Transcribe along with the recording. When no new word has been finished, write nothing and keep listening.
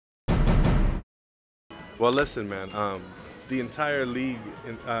Well, listen, man. The entire league,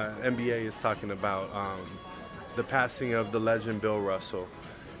 NBA, is talking about the passing of the legend Bill Russell,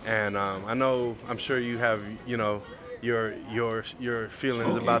 and I'm sure you have, your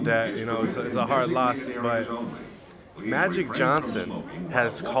feelings about that. It's a hard loss, but Magic Johnson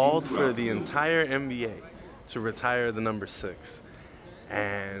has called for the entire NBA to retire the number 6,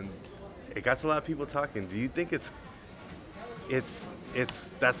 and it got a lot of people talking. Do you think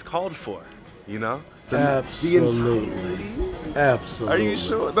that's called for? Absolutely. Absolutely. Are you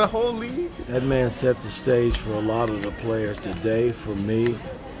sure? The whole league? That man set the stage for a lot of the players today, for me,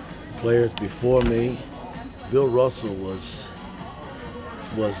 players before me. Bill Russell was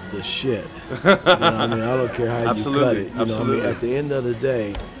the shit. I don't care how you cut it. At the end of the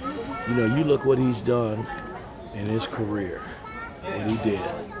day, you look what he's done in his career, what he did.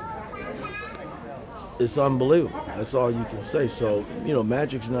 It's unbelievable. That's all you can say. So,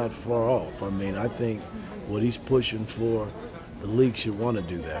 Magic's not far off. I think what he's pushing for, the league should want to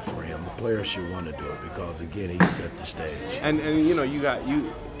do that for him. The players should want to do it because, again, he set the stage. And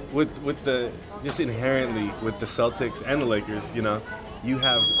with the just inherently with the Celtics and the Lakers, you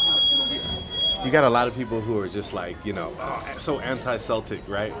got a lot of people who are just like, so anti-Celtic,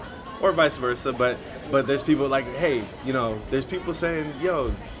 right? Or vice versa. But there's people like, hey, there's people saying,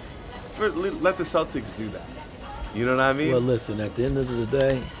 yo, let the Celtics do that. You know what I mean? Well, listen, at the end of the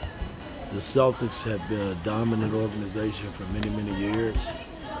day, the Celtics have been a dominant organization for many, many years.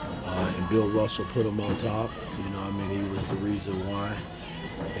 And Bill Russell put them on top. He was the reason why.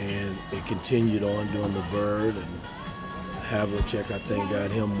 And it continued on doing the Bird, and Havlicek, I think,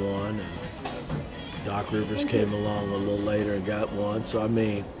 got him one. And Doc Rivers came along a little later and got one. So,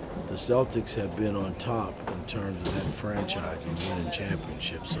 the Celtics have been on top in terms of that franchise and winning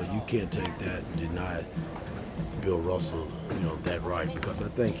championships. So you can't take that and deny Bill Russell, that right, because I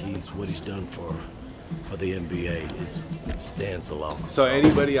think what he's done for the NBA, it stands alone. So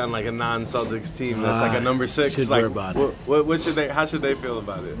anybody on like a non-Celtics team that's like a number 6, should like, worry about it. How should they feel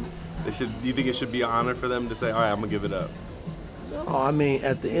about it? Do you think it should be an honor for them to say, all right, I'm gonna give it up? No,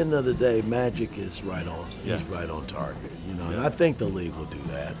 at the end of the day, Magic is right on. He's right on target, and I think the league will do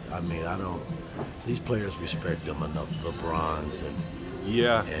that. These players respect them enough. LeBron's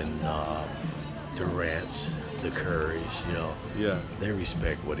and Durant, the Currys, they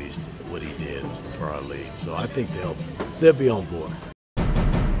respect what he did for our league. So I think they'll be on board.